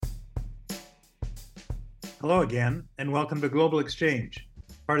Hello again, and welcome to Global Exchange,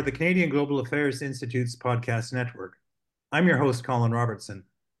 part of the Canadian Global Affairs Institute's podcast network. I'm your host, Colin Robertson.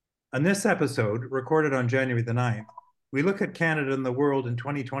 On this episode, recorded on January the 9th, we look at Canada and the world in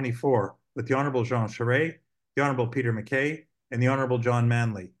 2024 with the Honourable Jean Charest, the Honourable Peter MacKay, and the Honourable John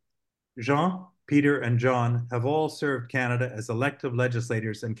Manley. Jean, Peter, and John have all served Canada as elected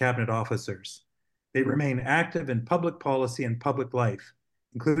legislators and cabinet officers. They remain active in public policy and public life,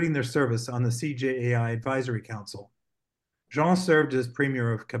 including their service on the CJAI Advisory Council. Jean served as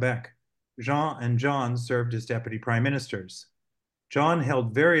Premier of Quebec. Jean and John served as Deputy Prime Ministers. John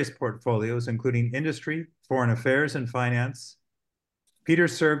held various portfolios, including industry, foreign affairs, and finance. Peter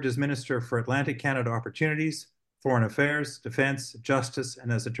served as Minister for Atlantic Canada Opportunities, Foreign Affairs, Defense, Justice,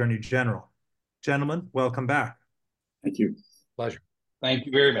 and as Attorney General. Gentlemen, welcome back. Thank you. Pleasure. Thank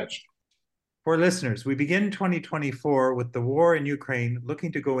you very much. For listeners, we begin 2024 with the war in Ukraine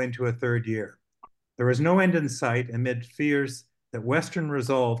looking to go into a third year. There is no end in sight amid fears that Western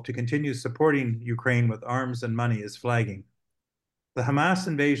resolve to continue supporting Ukraine with arms and money is flagging. The Hamas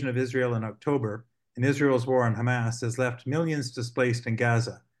invasion of Israel in October and Israel's war on Hamas has left millions displaced in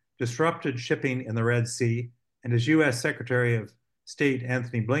Gaza, disrupted shipping in the Red Sea, and as U.S. Secretary of State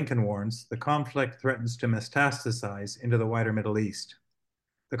Antony Blinken warns, the conflict threatens to metastasize into the wider Middle East.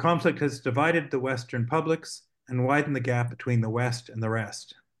 The conflict has divided the Western publics and widened the gap between the West and the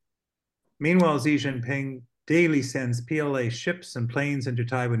rest. Meanwhile, Xi Jinping daily sends PLA ships and planes into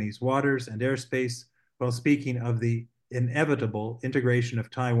Taiwanese waters and airspace while speaking of the inevitable integration of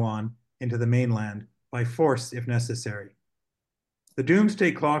Taiwan into the mainland by force if necessary. The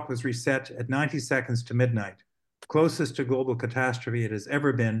doomsday clock was reset at 90 seconds to midnight, closest to global catastrophe it has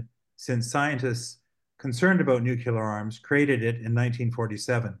ever been since scientists concerned about nuclear arms created it in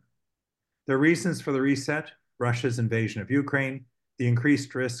 1947. There are reasons for the reset: Russia's invasion of Ukraine, the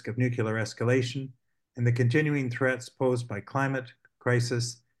increased risk of nuclear escalation, and the continuing threats posed by climate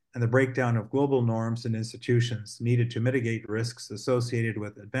crisis and the breakdown of global norms and institutions needed to mitigate risks associated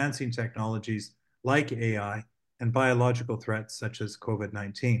with advancing technologies like AI and biological threats such as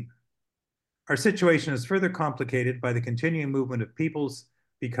COVID-19. Our situation is further complicated by the continuing movement of peoples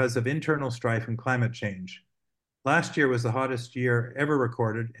because of internal strife and climate change. Last year was the hottest year ever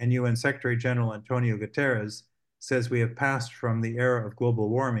recorded, and UN Secretary General Antonio Guterres says we have passed from the era of global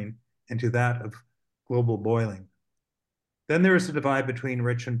warming into that of global boiling. Then there is a divide between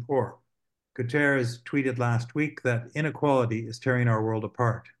rich and poor. Guterres tweeted last week that inequality is tearing our world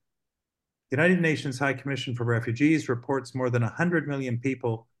apart. The United Nations High Commission for Refugees reports more than 100 million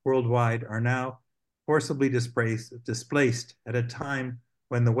people worldwide are now forcibly displaced at a time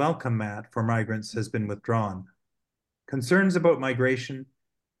when the welcome mat for migrants has been withdrawn. Concerns about migration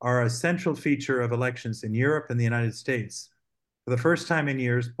are a central feature of elections in Europe and the United States. For the first time in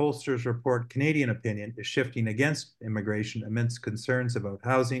years, pollsters report Canadian opinion is shifting against immigration amidst concerns about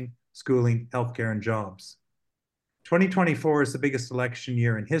housing, schooling, healthcare, and jobs. 2024 is the biggest election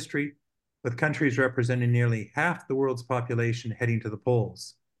year in history, with countries representing nearly half the world's population heading to the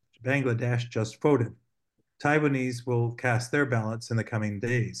polls. Bangladesh just voted. Taiwanese will cast their ballots in the coming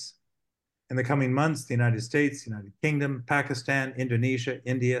days. In the coming months, the United States, United Kingdom, Pakistan, Indonesia,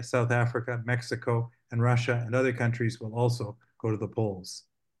 India, South Africa, Mexico, and Russia, and other countries will also go to the polls.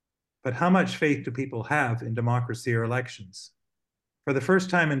 But how much faith do people have in democracy or elections? For the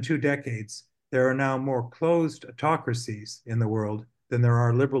first time in 2 decades, there are now more closed autocracies in the world than there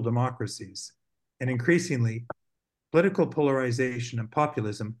are liberal democracies. And increasingly, political polarization and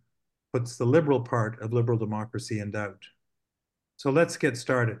populism puts the liberal part of liberal democracy in doubt. So let's get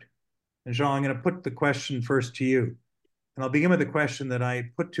started. And Jean, I'm going to put the question first to you. And I'll begin with a question that I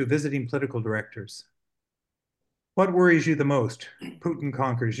put to visiting political directors. What worries you the most? Putin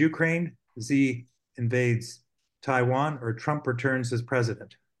conquers Ukraine, Xi invades Taiwan, or Trump returns as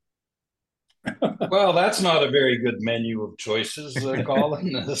president? Well, that's not a very good menu of choices,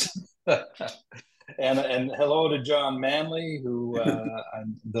 Colin. And hello to John Manley, who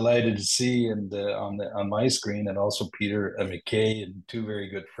I'm delighted to see on my screen, and also Peter MacKay, and 2 very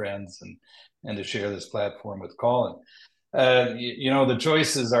good friends, and to share this platform with Colin. The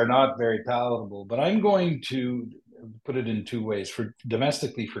choices are not very palatable, but I'm going to put it in 2 ways. For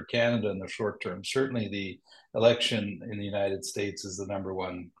domestically, for Canada in the short term, certainly the election in the United States is the number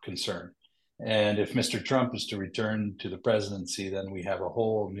one concern. And if Mr. Trump is to return to the presidency, then we have a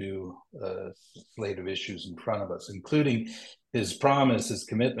whole new slate of issues in front of us, including his promise, his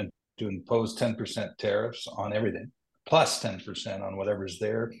commitment to impose 10% tariffs on everything, plus 10% on whatever's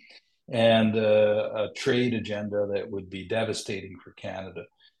there, and a trade agenda that would be devastating for Canada.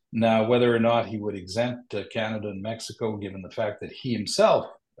 Now, whether or not he would exempt Canada and Mexico, given the fact that he himself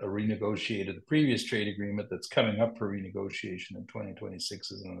renegotiated the previous trade agreement that's coming up for renegotiation in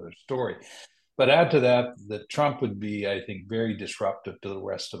 2026 is another story. But add to that Trump would be, I think, very disruptive to the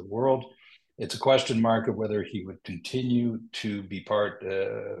rest of the world. It's a question mark of whether he would continue to be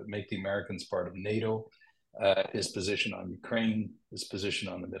make the Americans part of NATO, his position on Ukraine, his position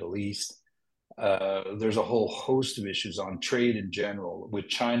on the Middle East. There's a whole host of issues on trade in general. With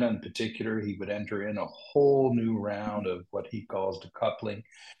China in particular, he would enter in a whole new round of what he calls decoupling.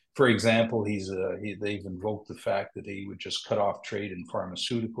 For example, they've invoked the fact that he would just cut off trade in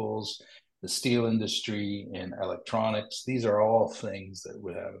pharmaceuticals, the steel industry, and electronics. These are all things that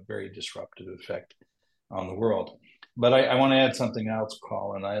would have a very disruptive effect on the world. But I want to add something else,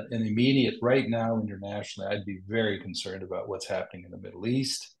 Colin. Right now, internationally, I'd be very concerned about what's happening in the Middle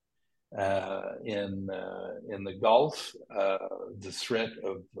East. In the Gulf, the threat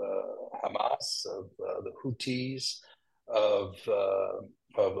of Hamas, of the Houthis, of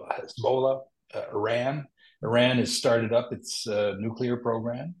Hezbollah, Iran. Iran has started up its nuclear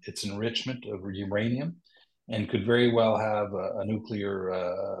program, its enrichment of uranium, and could very well have a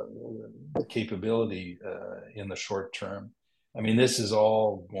nuclear capability in the short term. I mean, this is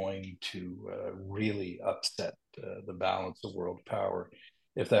all going to really upset the balance of world power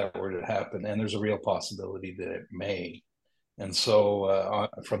if that were to happen. And there's a real possibility that it may. And so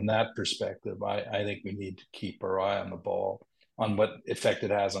from that perspective, I think we need to keep our eye on the ball on what effect it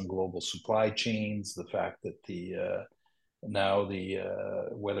has on global supply chains, the fact that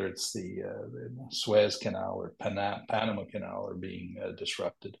whether it's the Suez Canal or Panama Canal are being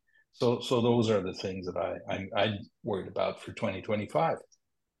disrupted. So those are the things that I'm worried about for 2025.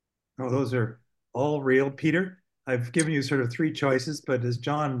 Oh, those are all real, Peter. I've given you sort of three choices, but as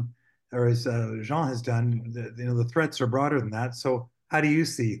Jean has done, the threats are broader than that. So how do you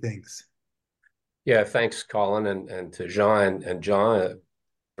see things? Yeah, thanks, Colin, and to Jean and John,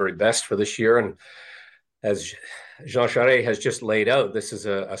 very best for this year. And as Jean Charest has just laid out, this is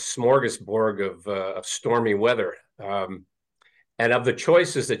a smorgasbord of stormy weather. And of the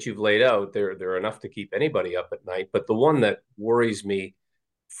choices that you've laid out, there are enough to keep anybody up at night. But the one that worries me,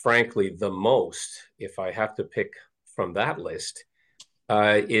 frankly, the most, if I have to pick from that list,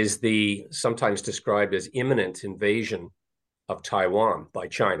 is the sometimes described as imminent invasion of Taiwan by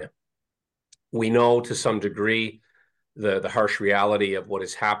China. We know to some degree the harsh reality of what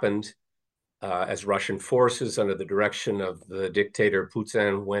has happened as Russian forces under the direction of the dictator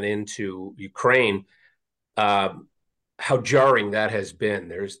Putin went into Ukraine. How jarring that has been.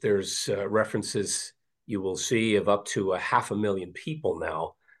 There's references you will see of up to 500,000 people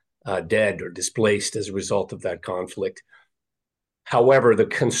now dead or displaced as a result of that conflict. However, the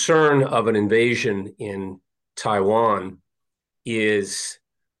concern of an invasion in Taiwan is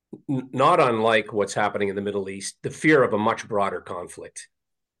not unlike what's happening in the Middle East, the fear of a much broader conflict.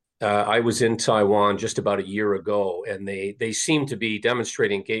 I was in Taiwan just about a year ago, and they seem to be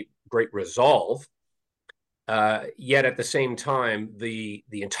demonstrating great resolve. Yet at the same time, the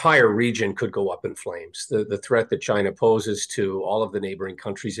entire region could go up in flames. The threat that China poses to all of the neighboring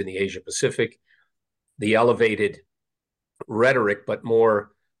countries in the Asia Pacific, the elevated rhetoric, but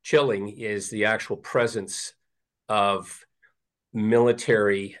more chilling is the actual presence of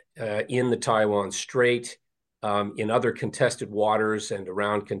military in the Taiwan Strait, in other contested waters and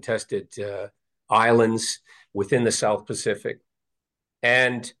around contested islands within the South Pacific.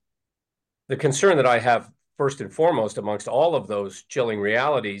 And the concern that I have first and foremost amongst all of those chilling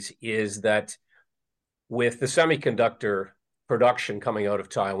realities is that with the semiconductor production coming out of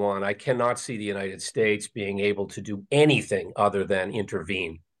Taiwan, I cannot see the United States being able to do anything other than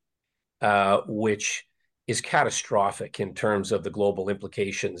intervene, which is catastrophic in terms of the global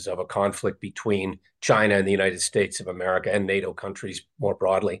implications of a conflict between China and the United States of America and NATO countries more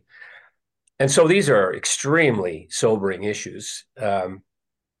broadly. And so these are extremely sobering issues.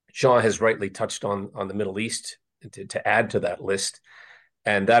 Jean has rightly touched on the Middle East to add to that list.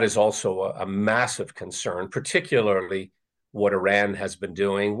 And that is also a massive concern, particularly what Iran has been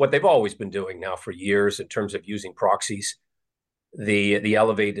doing, what they've always been doing now for years in terms of using proxies, the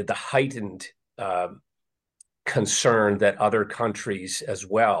heightened concern that other countries as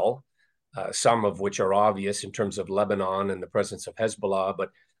well, some of which are obvious in terms of Lebanon and the presence of Hezbollah,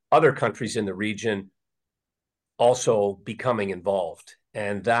 but other countries in the region also becoming involved.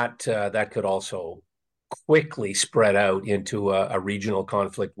 And that could also quickly spread out into a regional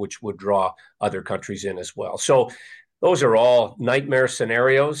conflict, which would draw other countries in as well. So those are all nightmare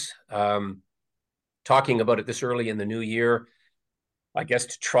scenarios. Talking about it this early in the new year, I guess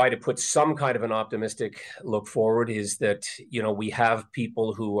to try to put some kind of an optimistic look forward is that, we have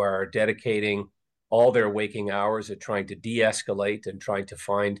people who are dedicating all their waking hours at trying to de-escalate and trying to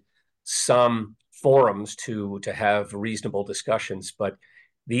find some forums to have reasonable discussions. But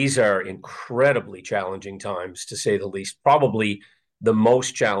these are incredibly challenging times, to say the least, probably the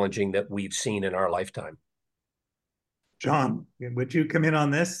most challenging that we've seen in our lifetime. John, would you come in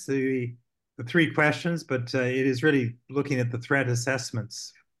on this? The three questions, but it is really looking at the threat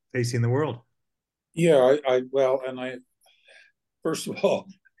assessments facing the world. Yeah, I first of all,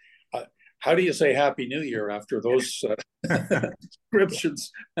 how do you say Happy New Year after those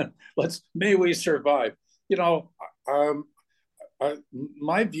descriptions? May we survive.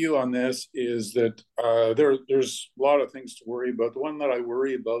 My view on this is that there's a lot of things to worry about. The one that I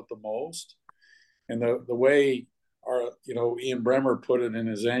worry about the most, and the way Ian Bremmer put it in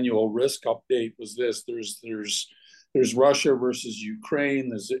his annual risk update, was this: there's Russia versus Ukraine,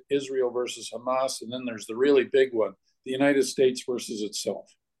 there's Israel versus Hamas, and then there's the really big one, the United States versus itself.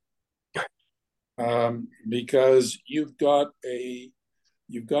 Because you've got a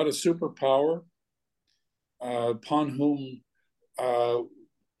superpower upon whom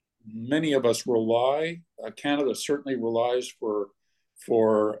many of us rely. Canada certainly relies for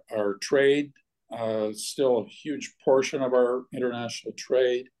our trade. Still a huge portion of our international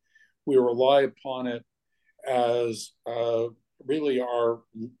trade. We rely upon it as really the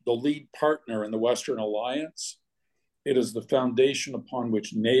lead partner in the Western Alliance. It is the foundation upon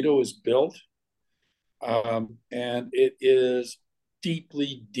which NATO is built. And it is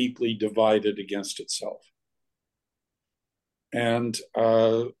deeply, deeply divided against itself. And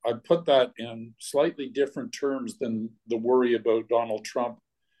I put that in slightly different terms than the worry about Donald Trump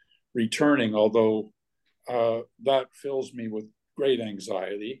returning, although that fills me with great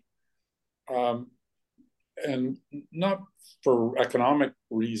anxiety. And not for economic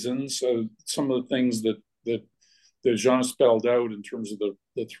reasons. Some of the things that Jean spelled out in terms of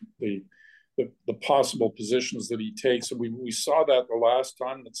the possible positions that he takes, and we saw that the last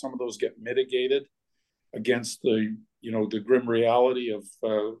time, that some of those get mitigated against the grim reality of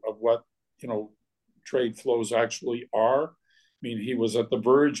what trade flows actually are. I mean, he was at the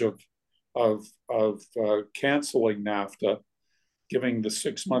verge of canceling NAFTA, giving the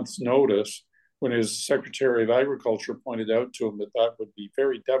 6 months notice, when his Secretary of Agriculture pointed out to him that would be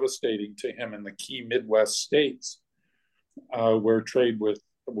very devastating to him in the key Midwest states, where trade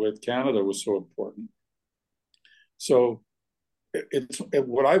with Canada was so important. So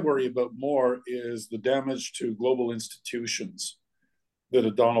what I worry about more is the damage to global institutions that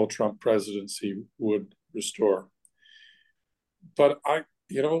a Donald Trump presidency would restore. But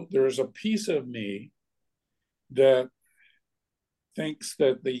there's a piece of me that thinks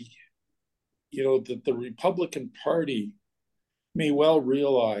that the Republican Party may well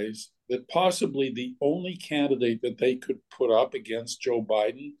realize that possibly the only candidate that they could put up against Joe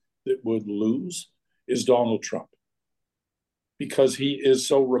Biden that would lose is Donald Trump, because he is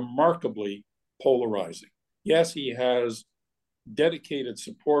so remarkably polarizing. Yes, he has dedicated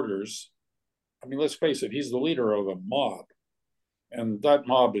supporters. I mean, let's face it, he's the leader of a mob, and that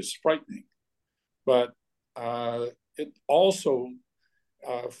mob is frightening. But it also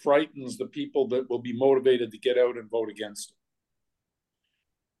frightens the people that will be motivated to get out and vote against him.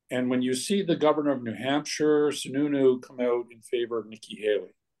 And when you see the governor of New Hampshire, Sununu, come out in favor of Nikki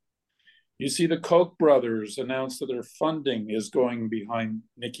Haley, you see the Koch brothers announce that their funding is going behind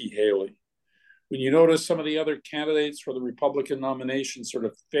Nikki Haley. When you notice some of the other candidates for the Republican nomination sort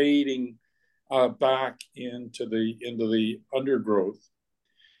of fading back into the undergrowth,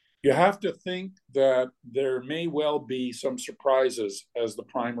 you have to think that there may well be some surprises as the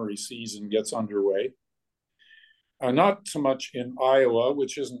primary season gets underway. Not so much in Iowa,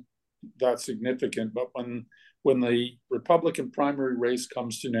 which isn't that significant, but when the Republican primary race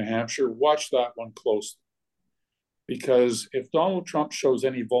comes to New Hampshire, watch that one closely. Because if Donald Trump shows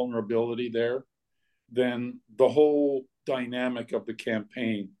any vulnerability there, then the whole dynamic of the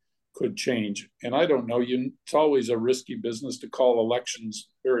campaign could change. And I don't know, it's always a risky business to call elections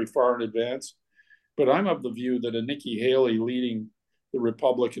very far in advance, but I'm of the view that a Nikki Haley leading the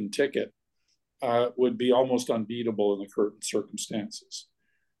Republican ticket would be almost unbeatable in the current circumstances.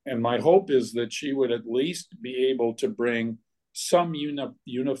 And my hope is that she would at least be able to bring some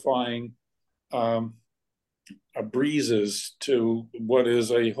unifying breezes to what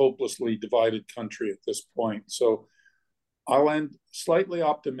is a hopelessly divided country at this point. So I'll end slightly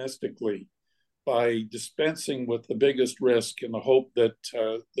optimistically by dispensing with the biggest risk in the hope that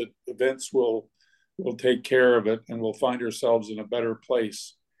that events will take care of it, and we'll find ourselves in a better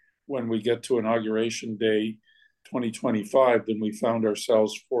place when we get to Inauguration Day 2025 than we found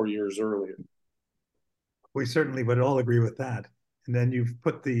ourselves 4 years earlier. We certainly would all agree with that. And then you've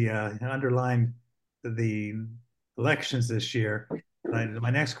put the underlined the elections this year. My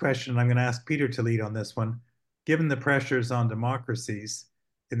next question, I'm going to ask Peter to lead on this one. Given the pressures on democracies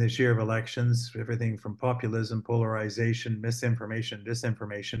in this year of elections, everything from populism, polarization, misinformation,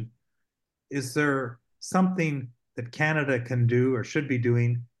 disinformation, is there something that Canada can do or should be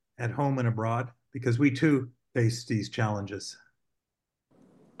doing at home and abroad? Because we too face these challenges.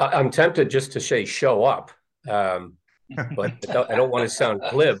 I'm tempted just to say show up, but I don't want to sound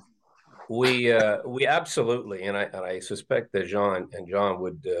glib. We absolutely, and I suspect that Jean and John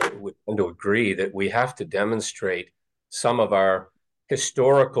would tend to agree that we have to demonstrate some of our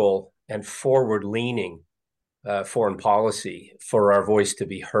historical and forward-leaning foreign policy for our voice to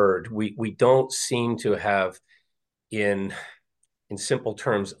be heard. We don't seem to have, in simple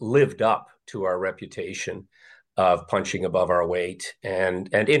terms, lived up to our reputation of punching above our weight and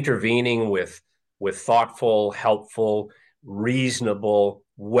intervening with thoughtful, helpful, reasonable,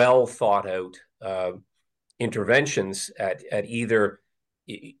 well thought out interventions at either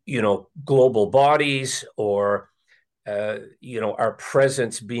global bodies or our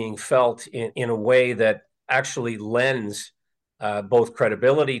presence being felt in a way that actually lends both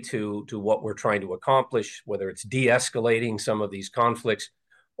credibility to what we're trying to accomplish, whether it's de-escalating some of these conflicts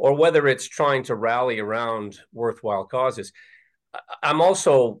or whether it's trying to rally around worthwhile causes. I'm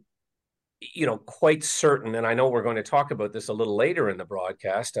also quite certain, and I know we're going to talk about this a little later in the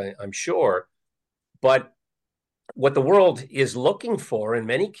broadcast, I'm sure, but what the world is looking for in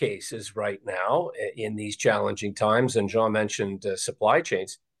many cases right now in these challenging times, and Jean mentioned supply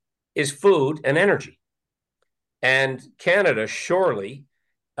chains, is food and energy. And Canada surely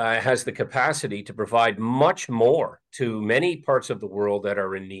has the capacity to provide much more to many parts of the world that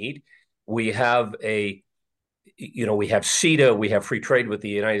are in need. We have we have CETA, we have free trade with the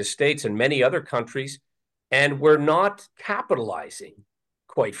United States and many other countries, and we're not capitalizing,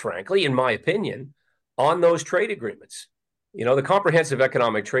 quite frankly, in my opinion, on those trade agreements. The Comprehensive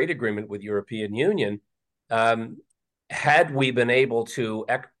Economic Trade Agreement with European Union, had we been able to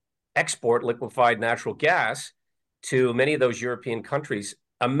export liquefied natural gas to many of those European countries,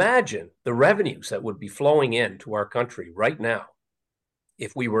 imagine the revenues that would be flowing into our country right now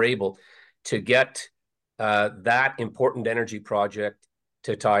if we were able to get that important energy project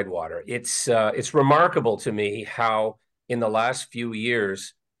to Tidewater. It's remarkable to me how in the last few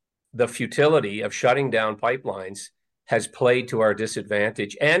years the futility of shutting down pipelines has played to our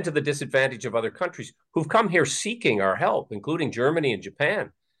disadvantage and to the disadvantage of other countries who've come here seeking our help, including Germany and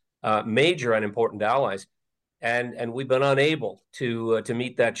Japan, major and important allies. And we've been unable to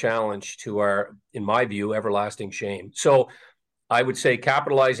meet that challenge to our, in my view, everlasting shame. So I would say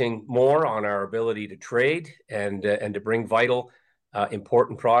capitalizing more on our ability to trade and to bring vital,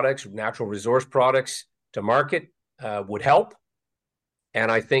 important products, natural resource products to market would help. And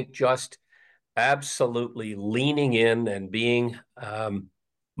I think just absolutely leaning in and being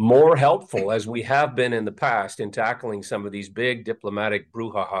more helpful, as we have been in the past, in tackling some of these big diplomatic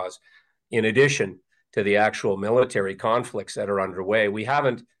brouhahas, in addition to the actual military conflicts that are underway. We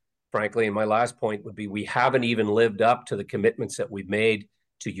haven't, frankly, and my last point would be, we haven't even lived up to the commitments that we've made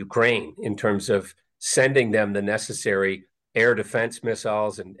to Ukraine in terms of sending them the necessary air defense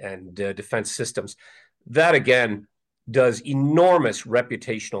missiles and defense systems. That, again, does enormous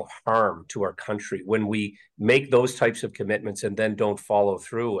reputational harm to our country when we make those types of commitments and then don't follow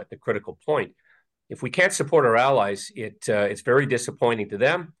through at the critical point. If we can't support our allies, it's very disappointing to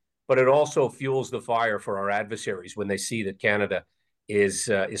them, but it also fuels the fire for our adversaries when they see that Canada is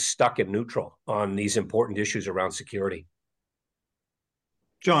stuck in neutral on these important issues around security.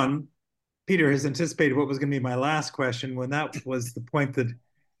 John, Peter has anticipated what was going to be my last question, when that was the point that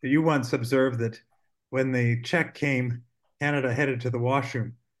you once observed that when the check came, Canada headed to the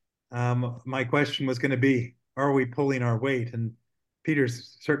washroom. My question was going to be, are we pulling our weight? And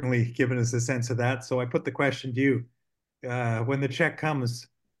Peter's certainly given us a sense of that. So I put the question to you. When the check comes,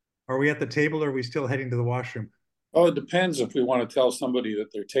 are we at the table or are we still heading to the washroom? Oh, it depends. If we want to tell somebody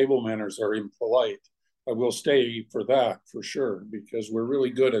that their table manners are impolite, I will stay for that for sure, because we're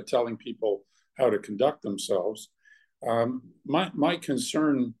really good at telling people how to conduct themselves. My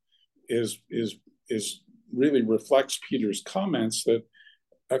concern is really reflects Peter's comments that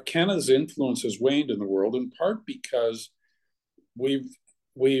Canada's influence has waned in the world, in part because we've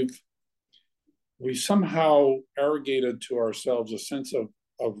somehow arrogated to ourselves a sense of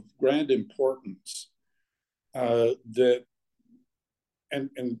grand importance that,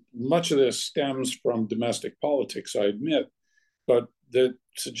 and much of this stems from domestic politics, I admit, but that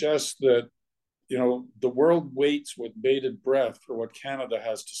suggests that the world waits with bated breath for what Canada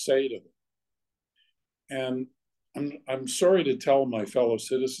has to say to them. And I'm sorry to tell my fellow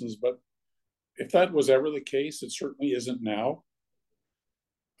citizens, but If that was ever the case, it certainly isn't now.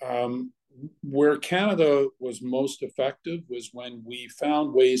 Where Canada was most effective was when we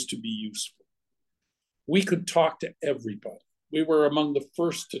found ways to be useful. We could talk to everybody. We were among the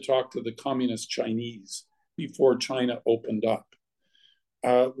first to talk to the communist Chinese before China opened up.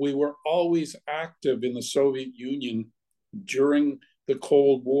 We were always active in the Soviet Union during the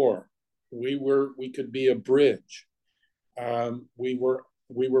Cold War. We could be a bridge. We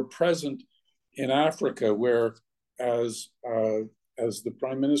were present in Africa, where as the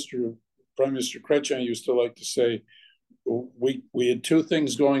Prime Minister Chrétien used to like to say, we had two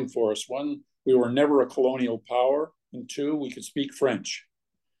things going for us. One, we were never a colonial power, and two, we could speak French.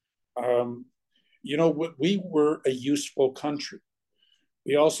 We were a useful country.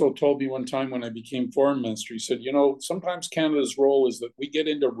 He also told me one time when I became foreign minister, he said, sometimes Canada's role is that we get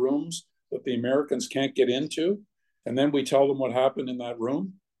into rooms that the Americans can't get into, and then we tell them what happened in that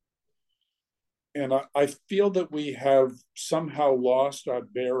room. And I feel that we have somehow lost our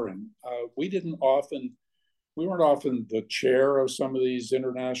bearing. We weren't often the chair of some of these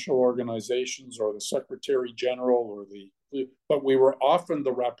international organizations or the secretary general but we were often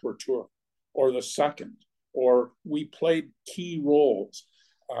the rapporteur or the second, or we played key roles.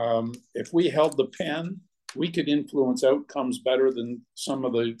 If we held the pen, we could influence outcomes better than some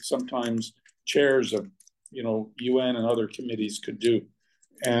of the sometimes chairs of, UN and other committees could do.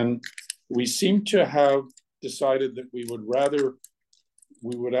 And we seem to have decided that we would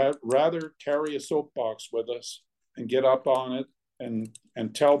rather carry a soapbox with us and get up on it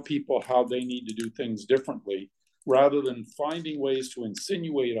and tell people how they need to do things differently, rather than finding ways to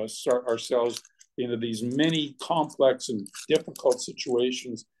insinuate ourselves into these many complex and difficult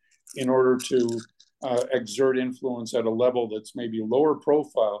situations in order to exert influence at a level that's maybe lower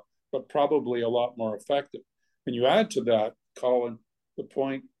profile, but probably a lot more effective. And you add to that, Colin, the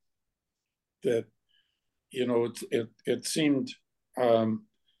point that it seemed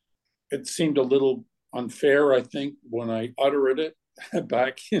a little unfair, I think, when I uttered it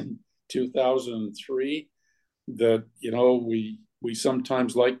back in 2003, that we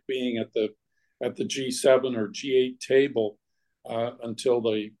sometimes like being at the G7 or G8 table until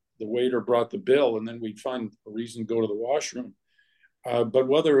the waiter brought the bill, and then we'd find a reason to go to the washroom. But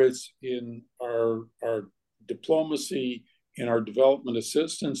whether it's in our diplomacy, in our development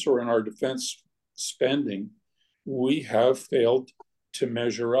assistance, or in our defense spending, we have failed to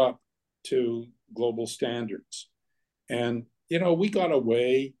measure up to global standards. And, we got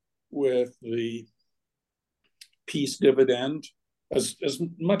away with the peace dividend as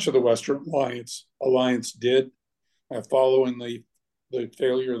much of the Western Alliance did following the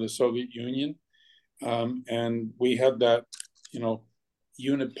failure of the Soviet Union. And we had that,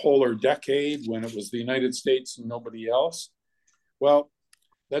 unipolar decade when it was the United States and nobody else. Well,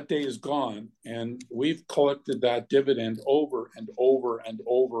 that day is gone, and we've collected that dividend over and over and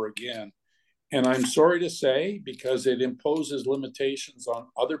over again. And I'm sorry to say, because it imposes limitations on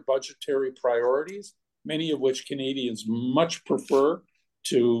other budgetary priorities, many of which Canadians much prefer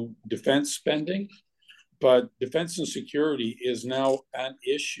to defense spending. But defense and security is now an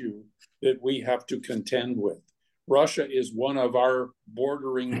issue that we have to contend with. Russia is one of our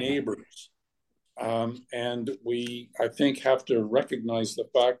bordering neighbors. And we, I think, have to recognize the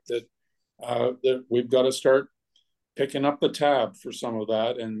fact that we've got to start picking up the tab for some of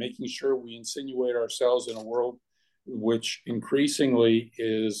that and making sure we insinuate ourselves in a world which increasingly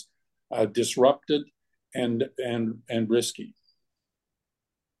is disrupted and risky.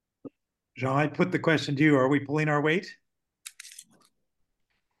 Jean, I'd put the question to you. Are we pulling our weight?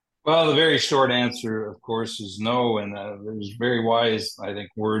 Well, the very short answer, of course, is no. And there's very wise, I think,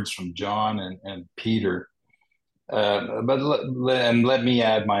 words from John and Peter. But let me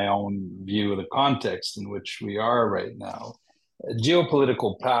add my own view of the context in which we are right now.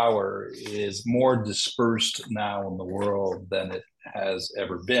 Geopolitical power is more dispersed now in the world than it has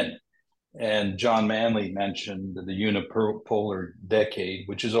ever been. And John Manley mentioned the unipolar decade,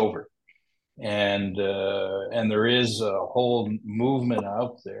 which is over. And there is a whole movement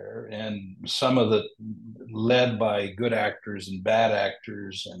out there, and some of it led by good actors and bad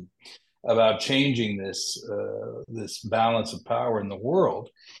actors, and about changing this balance of power in the world.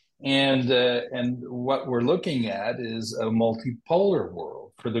 And what we're looking at is a multipolar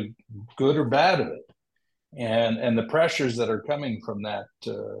world, for the good or bad of it, and the pressures that are coming from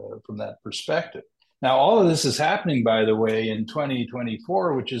that perspective. Now, all of this is happening, by the way, in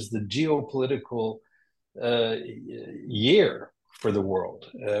 2024, which is the geopolitical year for the world.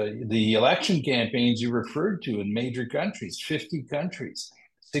 The election campaigns you referred to in major countries, 50 countries,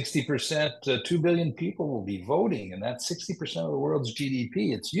 60%, 2 billion people will be voting, and that's 60% of the world's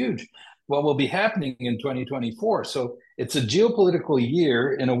GDP. It's huge. what will be happening in 2024. So it's a geopolitical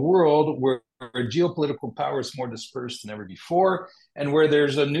year in a world where geopolitical power is more dispersed than ever before, and where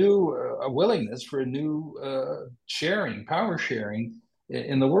there's a new willingness for a new power sharing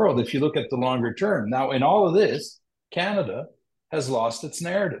in the world, if you look at the longer term. Now, in all of this, Canada has lost its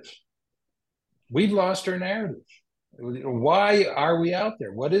narrative. We've lost our narrative. Why are we out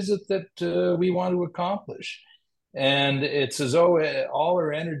there? What is it that we want to accomplish? And it's as though all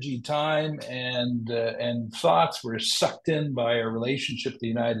our energy, time, and thoughts were sucked in by our relationship to the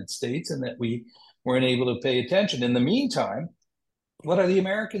United States, and that we weren't able to pay attention. In the meantime, what are the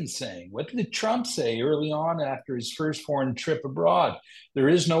Americans saying? What did Trump say early on after his first foreign trip abroad? There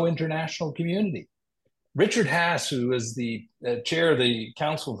is no international community. Richard Haass, who was the chair of the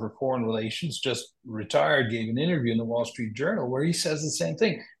Council for Foreign Relations, just retired, gave an interview in the Wall Street Journal where he says the same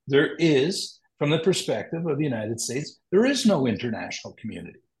thing. There is, from the perspective of the United States, there is no international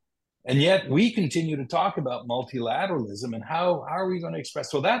community. And yet we continue to talk about multilateralism and how are we going to express.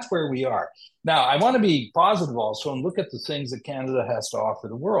 So that's where we are. Now, I want to be positive also and look at the things that Canada has to offer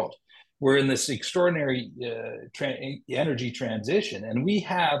the world. We're in this extraordinary energy transition, and we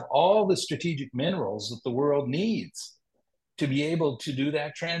have all the strategic minerals that the world needs to be able to do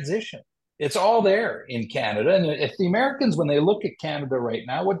that transition. It's all there in Canada. And if the Americans, when they look at Canada right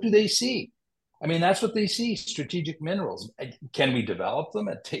now, what do they see? I mean, that's what they see, strategic minerals. Can we develop them?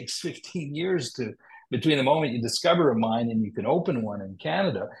 It takes 15 years between the moment you discover a mine and you can open one in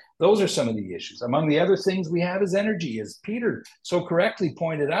Canada. Those are some of the issues. Among the other things we have is energy, as Peter so correctly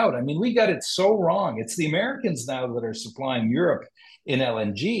pointed out. I mean, we got it so wrong. It's the Americans now that are supplying Europe in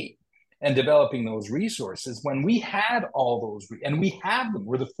LNG and developing those resources when we had all those, and we have them.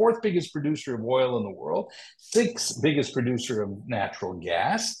 We're the fourth biggest producer of oil in the world, sixth biggest producer of natural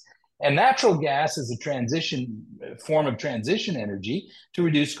gas. And natural gas is a form of transition energy to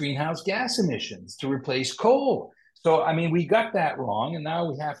reduce greenhouse gas emissions, to replace coal. So, I mean, we got that wrong, and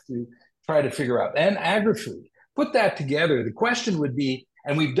now we have to try to figure out. And agri-food, put that together. The question would be,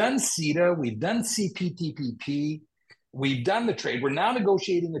 and we've done CETA, we've done CPTPP, we've done the trade. We're now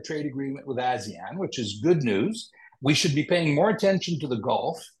negotiating a trade agreement with ASEAN, which is good news. We should be paying more attention to the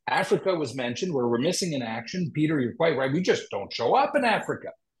Gulf. Africa was mentioned, where we're missing in action. Peter, you're quite right. We just don't show up in Africa.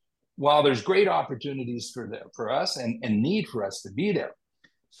 While there's great opportunities for us and need for us to be there.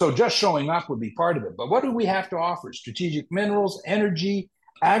 So just showing up would be part of it. But what do we have to offer? Strategic minerals, energy,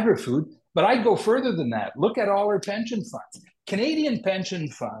 agri-food. But I'd go further than that. Look at all our pension funds. Canadian pension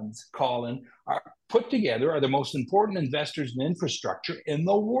funds, Colin, are put together, are the most important investors in infrastructure in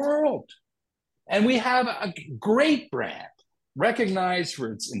the world. And we have a great brand, recognized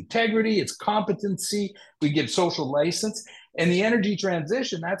for its integrity, its competency. We give social license. And the energy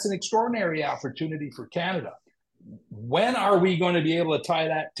transition, that's an extraordinary opportunity for Canada. When are we going to be able to tie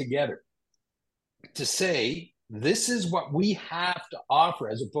that together to say, this is what we have to offer,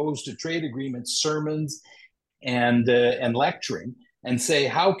 as opposed to trade agreements, sermons, and lecturing, and say,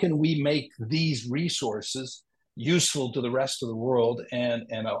 how can we make these resources useful to the rest of the world and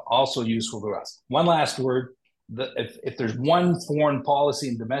also useful to us? One last word. If there's one foreign policy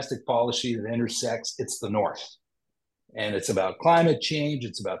and domestic policy that intersects, it's the North. And it's about climate change,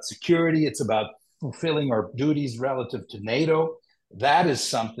 it's about security, it's about fulfilling our duties relative to NATO. That is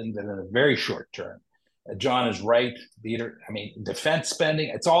something that in a very short term, John is right, Peter. I mean, defense spending,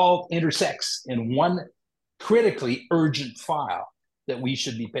 it's all intersects in one critically urgent file that we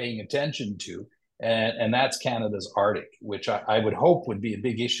should be paying attention to. And that's Canada's Arctic, which I would hope would be a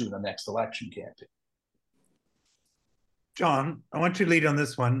big issue in the next election campaign. John, I want you to lead on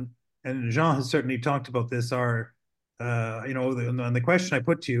this one. And Jean has certainly talked about this. The question I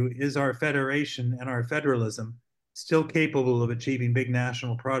put to you is: our federation and our federalism still capable of achieving big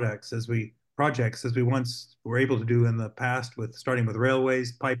national projects as we once were able to do in the past, starting with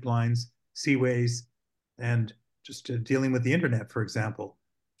railways, pipelines, seaways, and just dealing with the internet, for example,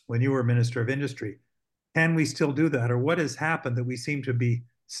 when you were Minister of Industry? Can we still do that, or what has happened that we seem to be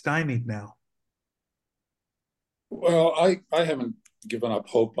stymied now? Well, I haven't given up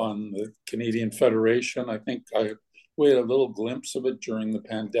hope on the Canadian Federation. I think we had a little glimpse of it during the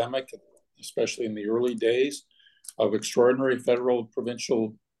pandemic, especially in the early days of extraordinary federal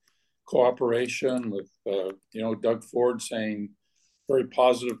provincial cooperation with, Doug Ford saying very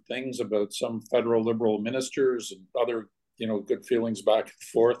positive things about some federal Liberal ministers and other, good feelings back and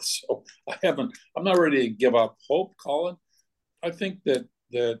forth. So I'm not ready to give up hope, Colin. I think that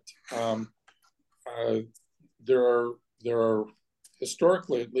there are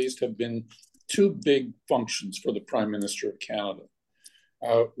historically, at least, have been two big functions for the Prime Minister of Canada.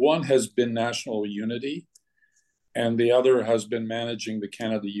 One has been national unity, and the other has been managing the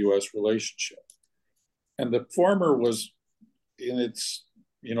Canada-US relationship. And the former was, in its,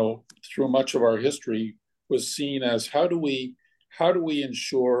 through much of our history, was seen as how do we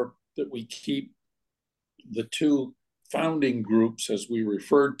ensure that we keep the two founding groups, as we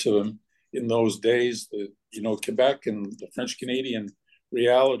referred to them in those days, Quebec and the French Canadian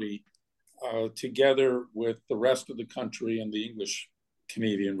reality, together with the rest of the country and the English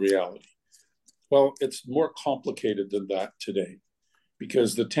Canadian reality. Well, it's more complicated than that today,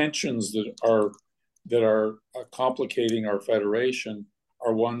 because the tensions that are complicating our federation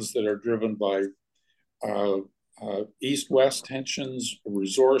are ones that are driven by east-west tensions,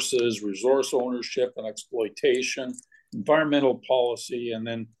 resources, resource ownership and exploitation, environmental policy, and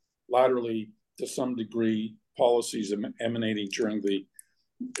then laterally, to some degree, policies emanating during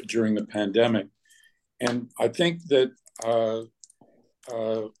the pandemic. And I think that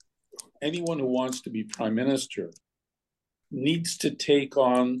anyone who wants to be prime minister needs to take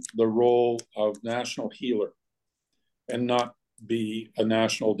on the role of national healer and not be a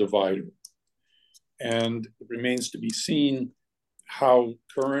national divider. And it remains to be seen how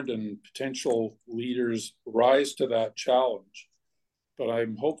current and potential leaders rise to that challenge. But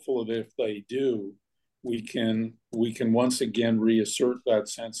I'm hopeful that if they do, we can once again reassert that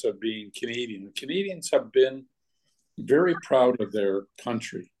sense of being Canadian. The Canadians have been very proud of their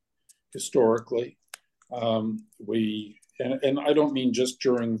country historically. And I don't mean just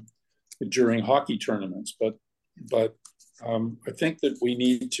during hockey tournaments, but I think that we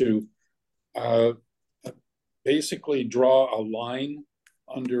need to basically draw a line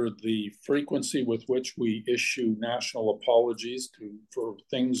under the frequency with which we issue national apologies for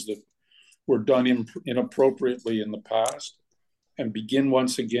things that were done inappropriately in the past, and begin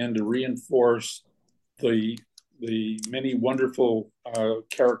once again to reinforce the many wonderful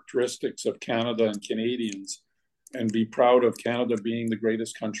characteristics of Canada and Canadians, and be proud of Canada being the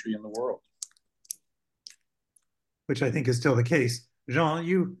greatest country in the world. Which I think is still the case. Jean,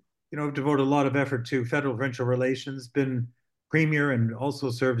 you devoted a lot of effort to federal-provincial relations, been premier and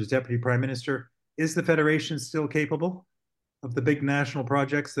also served as deputy prime minister. Is the federation still capable of the big national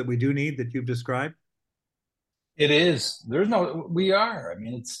projects that we do need, that you've described? It is. We are. I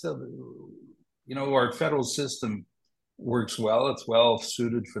mean, it's still, our federal system works well. It's well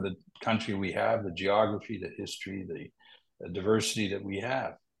suited for the country we have, the geography, the history, the diversity that we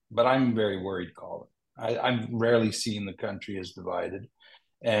have. But I'm very worried, Colin. I'm rarely seeing the country as divided,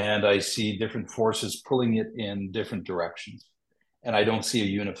 and I see different forces pulling it in different directions. And I don't see a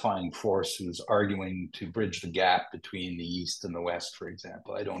unifying force who's arguing to bridge the gap between the East and the West, for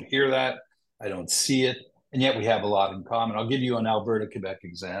example. I don't hear that. I don't see it. And yet we have a lot in common. I'll give you an Alberta-Quebec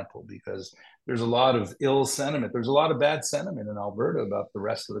example, because there's a lot of ill sentiment. There's a lot of bad sentiment in Alberta about the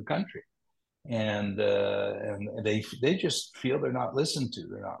rest of the country. And they just feel they're not listened to.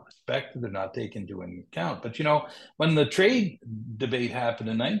 They're not respected. They're not taken into account. But, when the trade debate happened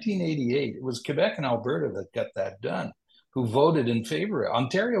in 1988, it was Quebec and Alberta that got that done, who voted in favor.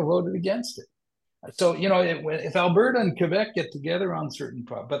 Ontario voted against it. So, if Alberta and Quebec get together on certain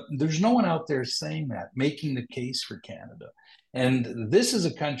problems, but there's no one out there saying that, making the case for Canada. And this is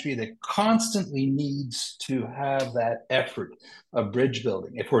a country that constantly needs to have that effort of bridge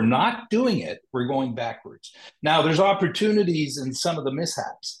building. If we're not doing it, we're going backwards. Now, there's opportunities in some of the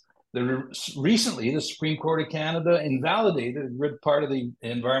mishaps. Recently, the Supreme Court of Canada invalidated a good part of the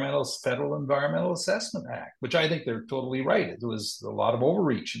Federal Environmental Assessment Act, which I think they're totally right. There was a lot of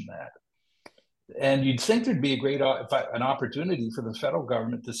overreach in that. And you'd think there'd be an opportunity for the federal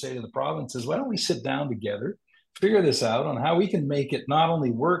government to say to the provinces, why don't we sit down together, figure this out on how we can make it not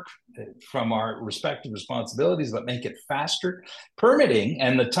only work from our respective responsibilities, but make it faster. Permitting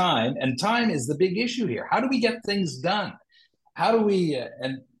and time is the big issue here. How do we get things done? How do we,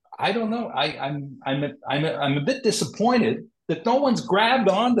 and I don't know, I'm a bit disappointed that no one's grabbed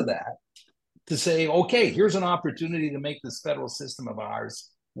onto that to say, okay, here's an opportunity to make this federal system of ours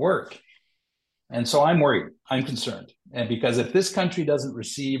work. And so I'm worried, I'm concerned. And because if this country doesn't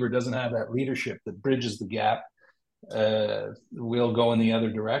receive or doesn't have that leadership that bridges the gap, we'll go in the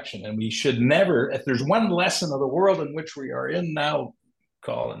other direction. And we should never, if there's one lesson of the world in which we are in now,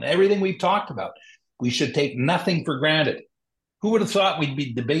 Colin, everything we've talked about, we should take nothing for granted. Who would have thought we'd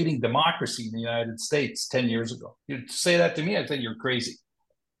be debating democracy in the United States 10 years ago? You'd say that to me, I'd say you're crazy.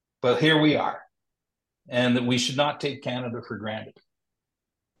 But here we are. And that we should not take Canada for granted.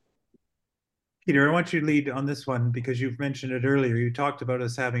 Peter, I want you to lead on this one, because you've mentioned it earlier. You talked about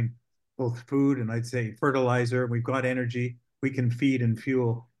us having both food and, I'd say, fertilizer. We've got energy. We can feed and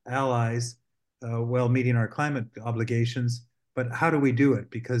fuel allies while meeting our climate obligations. But how do we do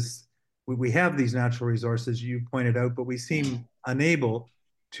it? Because we have these natural resources you pointed out, but we seem unable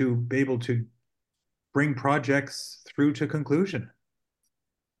to be able to bring projects through to conclusion.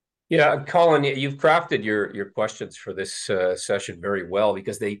 Yeah, Colin, you've crafted your questions for this session very well,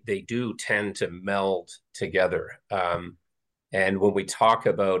 because they do tend to meld together. And when we talk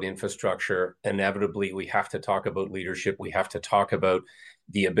about infrastructure, inevitably we have to talk about leadership. We have to talk about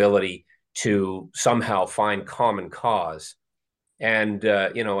the ability to somehow find common cause. And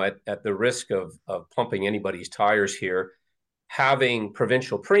at the risk of pumping anybody's tires here, having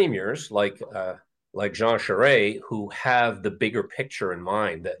provincial premiers like Jean Charest, who have the bigger picture in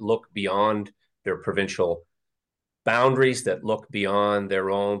mind, that look beyond their provincial boundaries, that look beyond their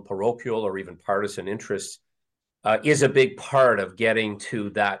own parochial or even partisan interests, is a big part of getting to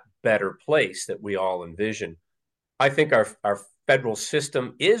that better place that we all envision. I think our federal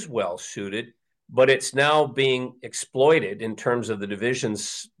system is well suited, but it's now being exploited in terms of the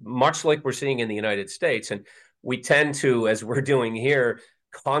divisions, much like we're seeing in the United States. And we tend to, as we're doing here,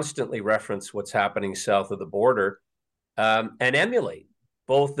 constantly reference what's happening south of the border, and emulate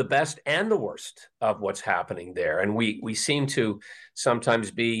both the best and the worst of what's happening there. And we seem to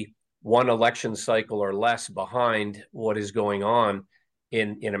sometimes be one election cycle or less behind what is going on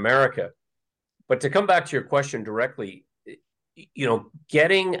in America. But to come back to your question directly,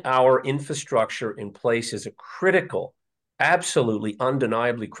 getting our infrastructure in place is a critical, absolutely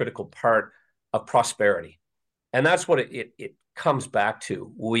undeniably critical part of prosperity. And that's what it comes back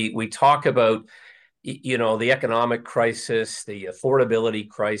to. We talk about, the economic crisis, the affordability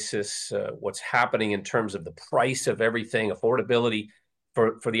crisis, what's happening in terms of the price of everything. Affordability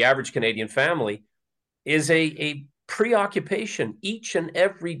for the average Canadian family is a preoccupation each and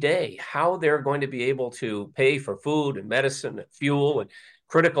every day, how they're going to be able to pay for food and medicine and fuel and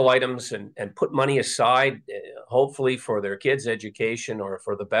critical items, and put money aside, hopefully for their kids' education or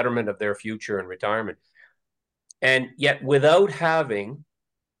for the betterment of their future and retirement. And yet, without having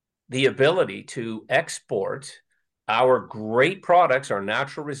the ability to export our great products, our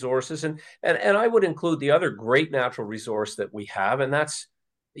natural resources, and I would include the other great natural resource that we have, and that's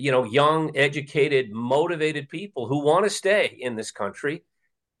young, educated, motivated people who want to stay in this country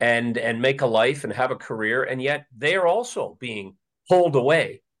and make a life and have a career, and yet they are also being pulled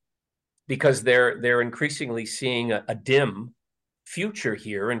away because they're increasingly seeing a dim future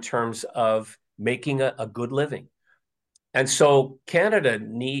here in terms of making a good living. And so Canada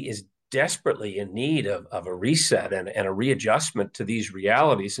is desperately in need of a reset and a readjustment to these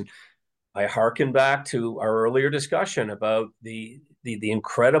realities. And I hearken back to our earlier discussion about the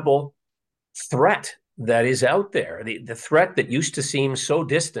incredible threat that is out there, the threat that used to seem so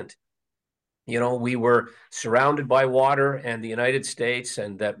distant. We were surrounded by water and the United States,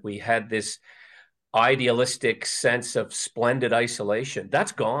 and that we had this idealistic sense of splendid isolation.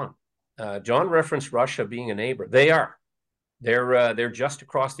 That's gone. John referenced Russia being a neighbor. They are. They're just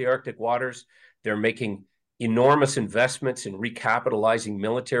across the Arctic waters. They're making enormous investments in recapitalizing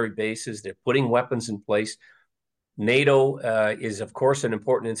military bases. They're putting weapons in place. NATO is, of course, an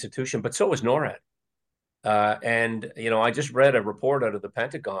important institution, but so is NORAD. And I just read a report out of the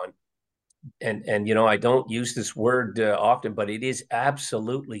Pentagon, and I don't use this word often, but it is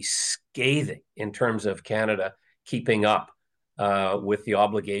absolutely scathing in terms of Canada keeping up with the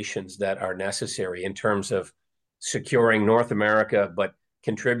obligations that are necessary in terms of securing North America, but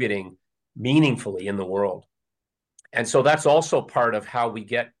contributing meaningfully in the world. And so that's also part of how we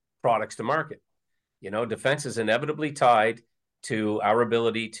get products to market. Defense is inevitably tied to our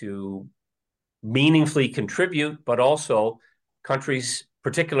ability to meaningfully contribute, but also countries,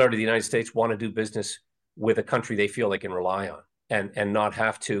 particularly the United States, want to do business with a country they feel they can rely on, and not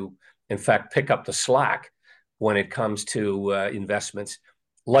have to, in fact, pick up the slack when it comes to investments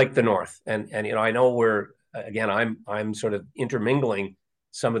like the North. And I know I'm sort of intermingling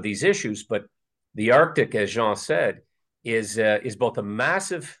some of these issues, but the Arctic, as Jean said, is both a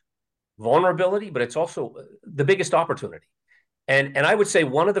massive vulnerability, but it's also the biggest opportunity. And I would say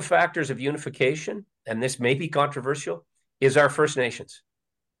one of the factors of unification, and this may be controversial, is our First Nations.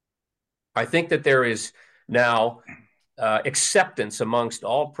 I think that there is now acceptance amongst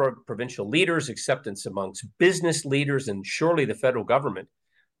all provincial leaders, acceptance amongst business leaders, and surely the federal government,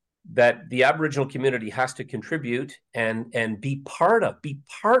 that the Aboriginal community has to contribute and be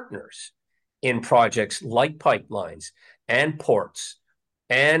partners in projects like pipelines and ports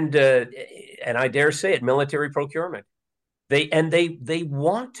and I dare say it, military procurement. They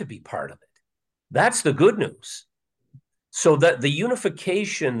want to be part of it. That's the good news. So that the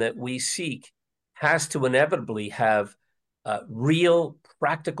unification that we seek has to inevitably have real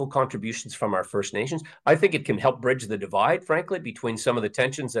practical contributions from our First Nations. I think it can help bridge the divide, frankly, between some of the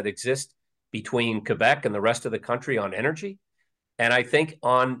tensions that exist between Quebec and the rest of the country on energy. And I think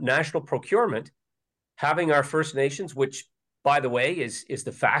on national procurement, having our First Nations, which, by the way, is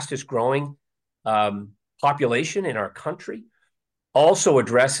the fastest growing population in our country, also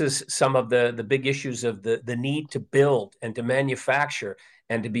addresses some of the big issues of the need to build and to manufacture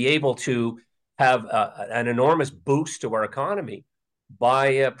and to be able to have an enormous boost to our economy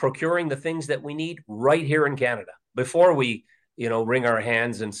by procuring the things that we need right here in Canada before we, wring our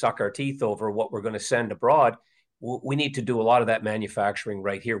hands and suck our teeth over what we're going to send abroad. We need to do a lot of that manufacturing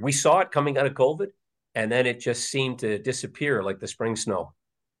right here. We saw it coming out of COVID, and then it just seemed to disappear like the spring snow.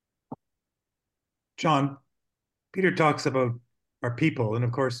 John, Peter talks about our people, and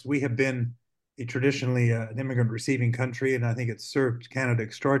of course, we have been traditionally an immigrant receiving country, and I think it's served Canada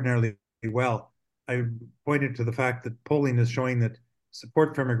extraordinarily well. I pointed to the fact that polling is showing that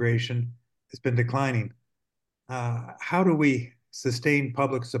support for immigration has been declining. How do we sustain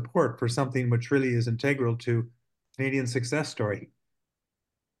public support for something which really is integral to Canadian success story?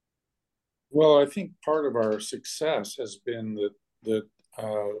 Well, I think part of our success has been that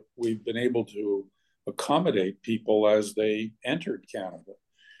we've been able to accommodate people as they entered Canada.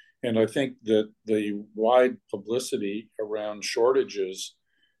 And I think that the wide publicity around shortages,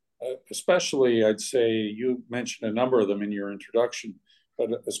 especially, I'd say you mentioned a number of them in your introduction, but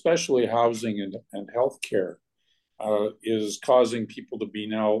especially housing and healthcare, is causing people to be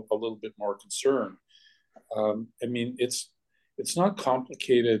now a little bit more concerned. It's not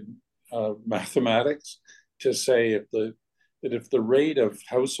complicated mathematics to say that if the rate of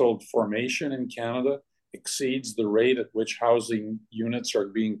household formation in Canada exceeds the rate at which housing units are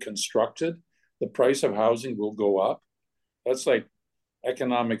being constructed, the price of housing will go up. That's like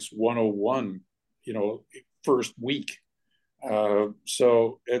economics 101, first week.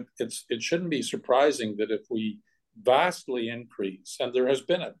 So it shouldn't be surprising that if we vastly increase, and there has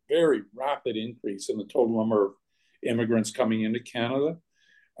been a very rapid increase in the total number of immigrants coming into Canada,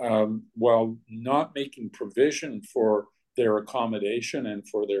 while not making provision for their accommodation and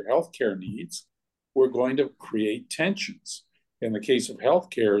for their healthcare needs, we're going to create tensions. In the case of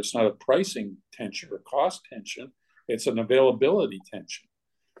healthcare, it's not a pricing tension or cost tension, it's an availability tension.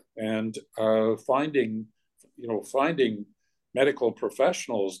 And finding medical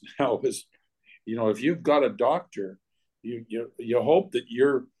professionals now is, if you've got a doctor, you hope that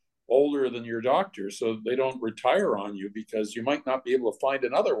you're older than your doctor so they don't retire on you because you might not be able to find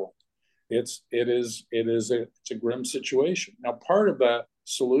another one. It's a grim situation. Now, part of that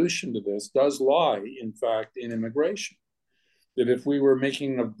solution to this does lie, in fact, in immigration. That if we were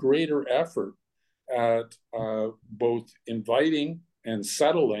making a greater effort at both inviting and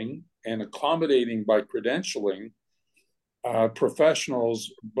settling and accommodating by credentialing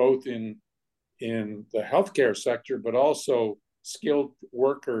professionals, both in the healthcare sector, but also skilled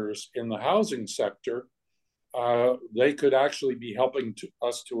workers in the housing sector, they could actually be helping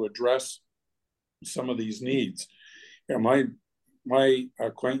us to address some of these needs. My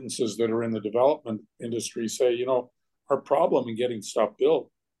acquaintances that are in the development industry say, our problem in getting stuff built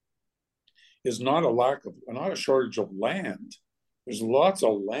is not a shortage of land. There's lots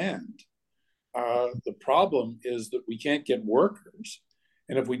of land. The problem is that we can't get workers,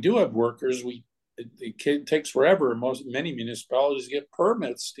 and if we do have workers, it takes forever. Many municipalities get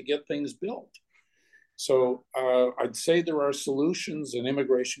permits to get things built. So I'd say there are solutions, and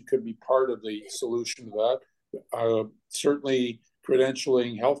immigration could be part of the solution to that. Certainly,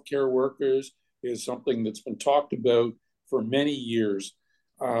 credentialing healthcare workers is something that's been talked about for many years,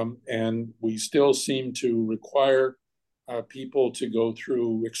 and we still seem to require people to go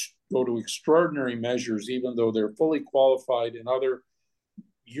to extraordinary measures, even though they're fully qualified in other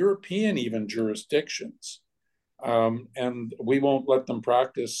European even jurisdictions. And we won't let them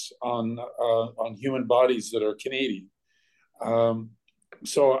practice on human bodies that are Canadian.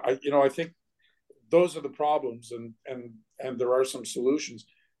 So I think those are the problems, and there are some solutions.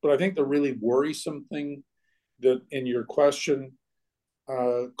 But I think the really worrisome thing that in your question,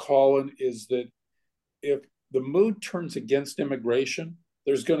 Colin, is that if the mood turns against immigration,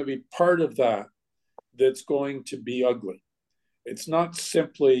 there's going to be part of that that's going to be ugly. It's not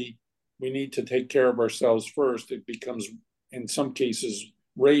simply we need to take care of ourselves first. It becomes, in some cases,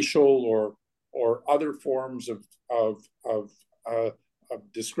 racial or other forms of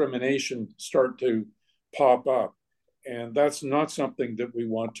discrimination start to pop up, and that's not something that we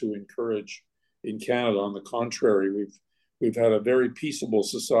want to encourage in Canada. On the contrary, we've had a very peaceable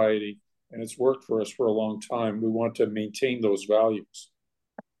society, and it's worked for us for a long time. We want to maintain those values.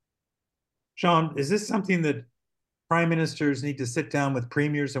 Sean, is this something that prime ministers need to sit down with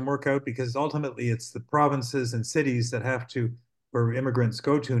premiers and work out? Because ultimately it's the provinces and cities that have to, where immigrants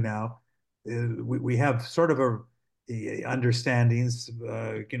go to now. we have sort of understandings.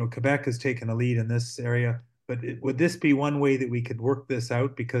 Quebec has taken a lead in this area, but would this be one way that we could work this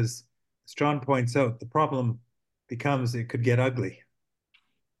out? Because as John points out, the problem becomes it could get ugly.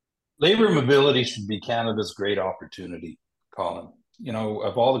 Labor mobility should be Canada's great opportunity, Colin.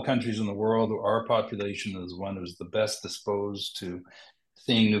 Of all the countries in the world, our population is one who's the best disposed to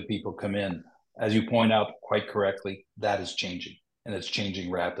seeing new people come in. As you point out quite correctly, that is changing, and it's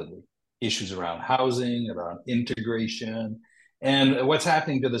changing rapidly. Issues around housing, around integration, and what's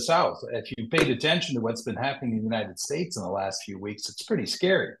happening to the South. If you paid attention to what's been happening in the United States in the last few weeks, it's pretty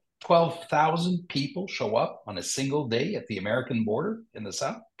scary. 12,000 people show up on a single day at the American border in the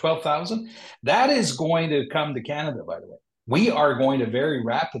South. 12,000. That is going to come to Canada, by the way. We are going to very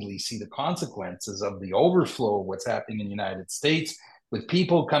rapidly see the consequences of the overflow of what's happening in the United States with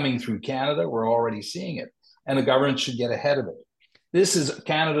people coming through Canada. We're already seeing it, and the government should get ahead of it. This is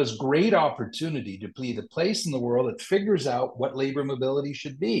Canada's great opportunity to be the place in the world that figures out what labor mobility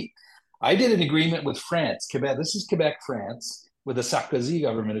should be. I did an agreement with France, Quebec. This is Quebec, France, with the Sarkozy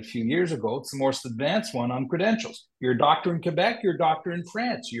government a few years ago. It's the most advanced one on credentials. You're a doctor in Quebec, you're a doctor in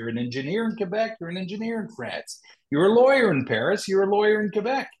France. You're an engineer in Quebec, you're an engineer in France. You're a lawyer in Paris, you're a lawyer in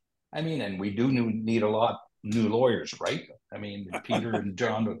Quebec. And we do need a lot new lawyers, right? Peter and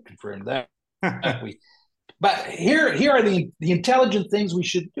John would confirm that. But here are the intelligent things we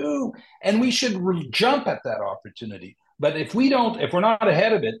should do, and we should jump at that opportunity. But if we're not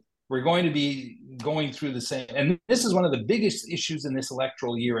ahead of it, we're going to be going through the same. And this is one of the biggest issues in this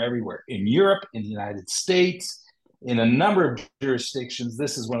electoral year everywhere. In Europe, in the United States, in a number of jurisdictions,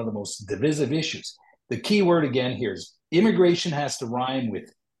 this is one of the most divisive issues. The key word again here is immigration has to rhyme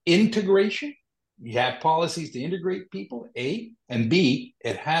with integration. You have policies to integrate people, A, and B,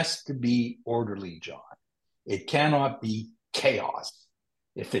 it has to be orderly, John. It cannot be chaos.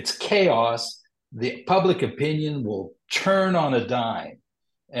 If it's chaos, the public opinion will turn on a dime,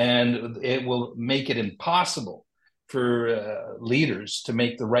 and it will make it impossible for leaders to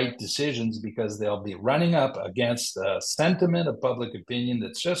make the right decisions, because they'll be running up against a sentiment of public opinion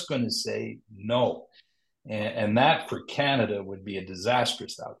that's just going to say no. And that for Canada would be a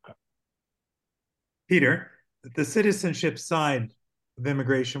disastrous outcome. Peter, the citizenship side of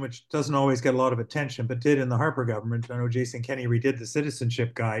immigration, which doesn't always get a lot of attention, but did in the Harper government. I know Jason Kenney redid the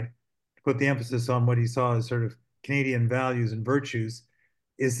citizenship guide to put the emphasis on what he saw as sort of Canadian values and virtues.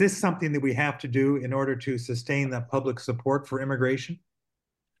 Is this something that we have to do in order to sustain that public support for immigration?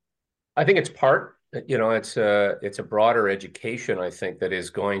 I think it's part. It's a broader education, I think, that is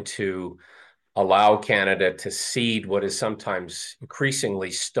going to allow Canada to cede what is sometimes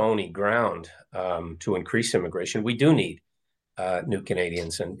increasingly stony ground to increase immigration. We do need new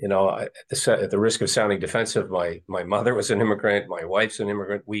Canadians. And, at the risk of sounding defensive, my mother was an immigrant, my wife's an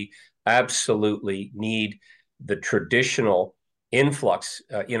immigrant. We absolutely need the traditional influx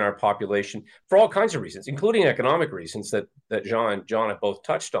in our population for all kinds of reasons, including economic reasons that John and John have both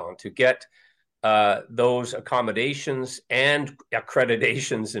touched on, to get those accommodations and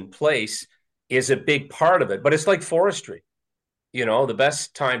accreditations in place is a big part of it. But it's like forestry. The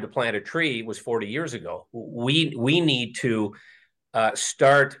best time to plant a tree was 40 years ago. We need to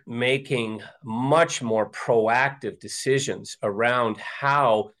start making much more proactive decisions around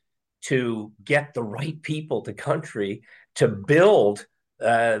how to get the right people to country, to build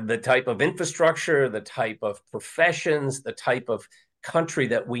the type of infrastructure, the type of professions, the type of country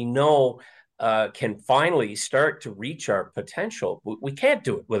that we know can finally start to reach our potential. We can't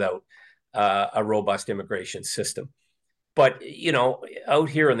do it without a robust immigration system. But, out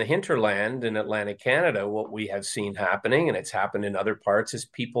here in the hinterland in Atlantic Canada, what we have seen happening, and it's happened in other parts, is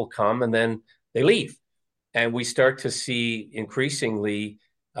people come and then they leave. And we start to see increasingly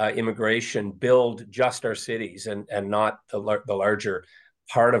immigration build just our cities and not the larger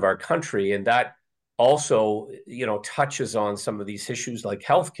part of our country. And that also, touches on some of these issues like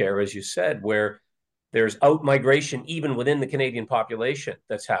healthcare, as you said, where there's out-migration even within the Canadian population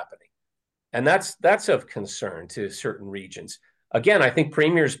that's happening. And that's of concern to certain regions. Again, I think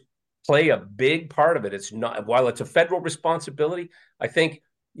premiers play a big part of it. It's not, while it's a federal responsibility, I think,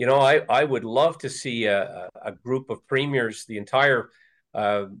 I would love to see a group of premiers, the entire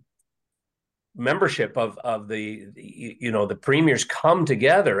membership of the premiers come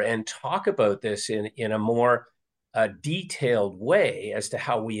together and talk about this in a more detailed way as to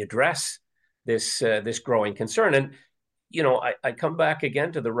how we address this growing concern. And I come back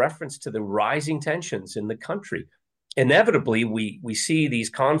again to the reference to the rising tensions in the country. Inevitably, we see these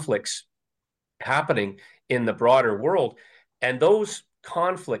conflicts happening in the broader world, and those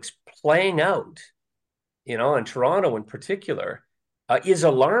conflicts playing out, in Toronto in particular, is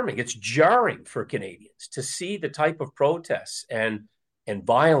alarming. It's jarring for Canadians to see the type of protests and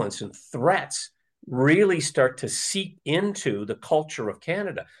violence and threats really start to seep into the culture of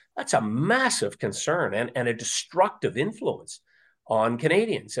Canada. That's a massive concern and a destructive influence on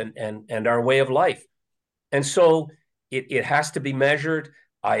Canadians and our way of life. And so it has to be measured.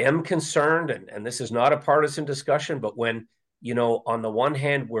 I am concerned, and this is not a partisan discussion, but when, on the one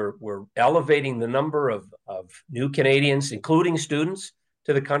hand, we're elevating the number of new Canadians, including students,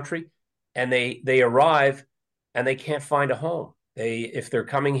 to the country, and they arrive and they can't find a home. If they're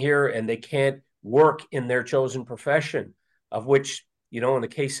coming here and they can't work in their chosen profession, of which, in the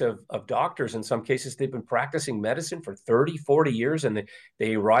case of doctors, in some cases, they've been practicing medicine for 30, 40 years, and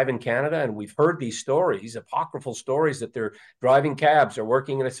they arrive in Canada, and we've heard these stories, apocryphal stories, that they're driving cabs or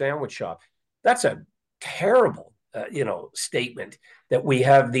working in a sandwich shop. That's a terrible, statement that we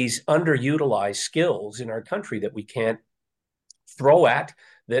have these underutilized skills in our country that we can't throw at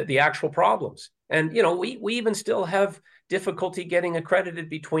the actual problems. And, we even still have difficulty getting accredited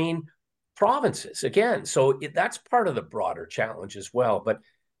between provinces again. So that's part of the broader challenge as well. But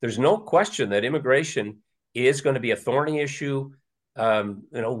there's no question that immigration is going to be a thorny issue,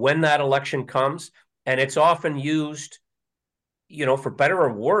 when that election comes. And it's often used, for better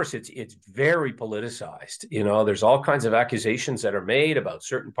or worse, it's very politicized. There's all kinds of accusations that are made about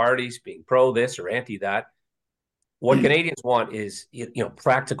certain parties being pro this or anti that. What Canadians want is,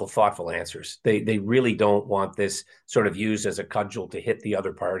 practical, thoughtful answers. They really don't want this sort of used as a cudgel to hit the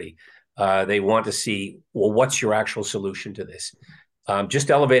other party. They want to see, well, what's your actual solution to this?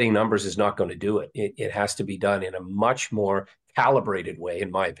 Just elevating numbers is not going to do it. It has to be done in a much more calibrated way, in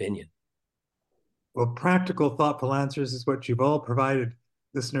my opinion. Well, practical, thoughtful answers is what you've all provided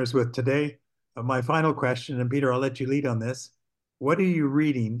listeners with today. My final question, and Peter, I'll let you lead on this. What are you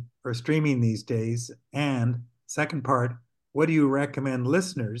reading or streaming these days? And second part, what do you recommend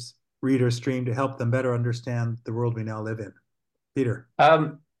listeners read or stream to help them better understand the world we now live in? Peter.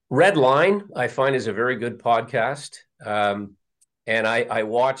 Red Line, I find, is a very good podcast. And I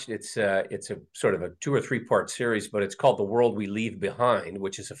watched, it's a sort of a 2 or 3 part series, but it's called The World We Leave Behind,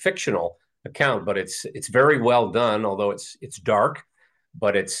 which is a fictional account, but it's very well done, although it's dark,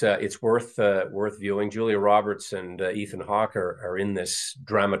 but it's worth viewing. Julia Roberts and Ethan Hawke are in this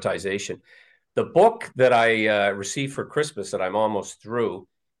dramatization. The book that I received for Christmas that I'm almost through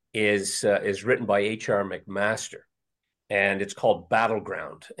is written by H.R. McMaster, and it's called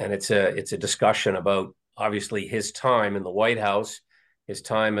Battleground, and it's a discussion about obviously his time in the White House, his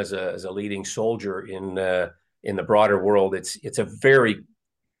time as a leading soldier in the broader world. It's a very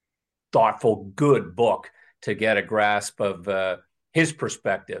thoughtful, good book to get a grasp of his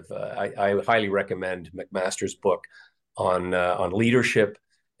perspective. I highly recommend McMaster's book on leadership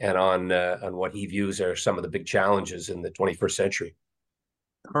and on what he views are some of the big challenges in the 21st century.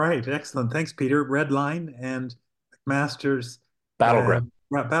 All right, excellent. Thanks, Peter. Red Line and McMaster's Battleground.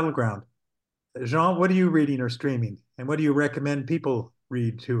 Battleground. Jean, what are you reading or streaming? And what do you recommend people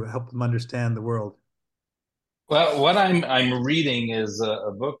read to help them understand the world? Well, what I'm reading is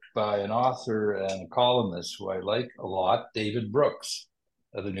a book by an author and columnist who I like a lot, David Brooks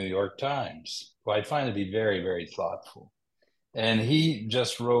of the New York Times, who I find to be very, very thoughtful. And he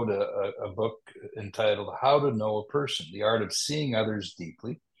just wrote a book entitled How to Know a Person, The Art of Seeing Others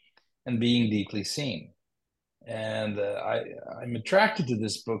Deeply and Being Deeply Seen. And I'm attracted to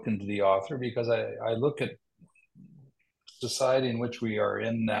this book and to the author because I look at society in which we are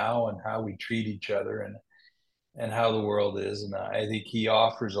in now and how we treat each other and how the world is. And I think he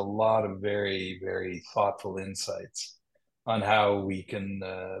offers a lot of very, very thoughtful insights on how we can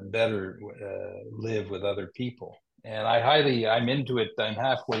better live with other people. And I'm into it. I'm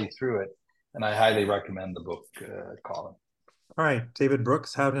halfway through it, and I highly recommend the book, Colin. All right, David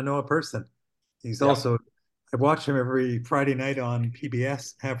Brooks, How to Know a Person. He's also, I watch him every Friday night on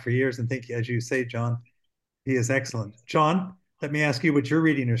PBS, have for years, and think, as you say, John, he is excellent. John, let me ask you what you're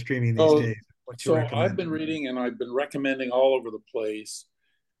reading or streaming these days. So I've been reading, and I've been recommending all over the place,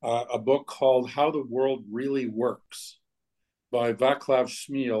 a book called How the World Really Works by Václav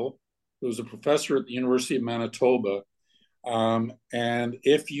Smil, who's a professor at the University of Manitoba. And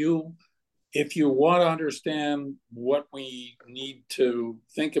if you want to understand what we need to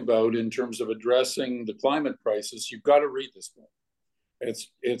think about in terms of addressing the climate crisis, you've got to read this book.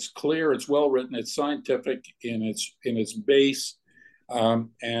 It's clear, it's well written, it's scientific in its base,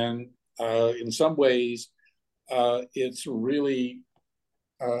 and in some ways, it's really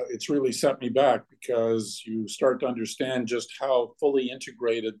set me back because you start to understand just how fully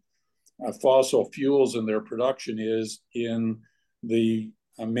integrated fossil fuels and their production is in the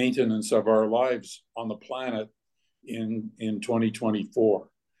maintenance of our lives on the planet. in 2024.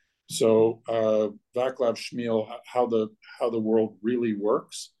 So Vaclav Smil, how the world really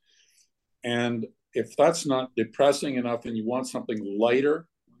works. And if that's not depressing enough and you want something lighter,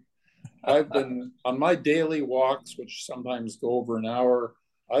 I've been on my daily walks, which sometimes go over an hour.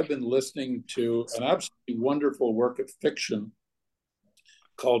 I've been listening to an absolutely wonderful work of fiction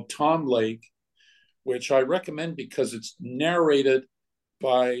called Tom Lake, which I recommend because it's narrated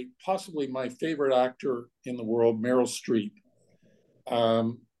by possibly my favorite actor in the world, Meryl Streep.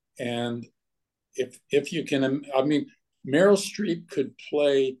 And if you can, I mean, Meryl Streep could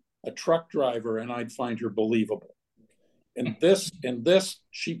play a truck driver and I'd find her believable. In this,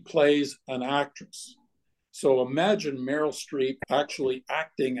 she plays an actress. So imagine Meryl Streep actually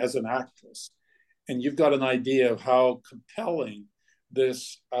acting as an actress, and you've got an idea of how compelling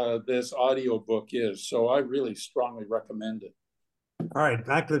this audiobook is. So I really strongly recommend it. All right,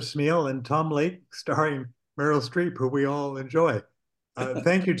 Vaclav Smil and Tom Lake, starring Meryl Streep, who we all enjoy.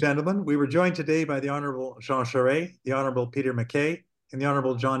 Thank you, gentlemen. We were joined today by the Honorable Jean Charest, the Honorable Peter MacKay, and the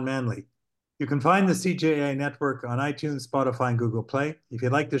Honorable John Manley. You can find the CJAI network on iTunes, Spotify, and Google Play. If you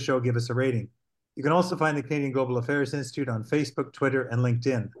like the show, give us a rating. You can also find the Canadian Global Affairs Institute on Facebook, Twitter, and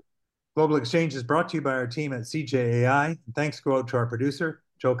LinkedIn. Global Exchange is brought to you by our team at CJAI. And thanks go out to our producer,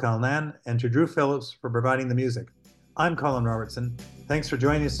 Joe Calnan, and to Drew Phillips for providing the music. I'm Colin Robertson. Thanks for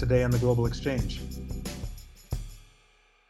joining us today on the Global Exchange.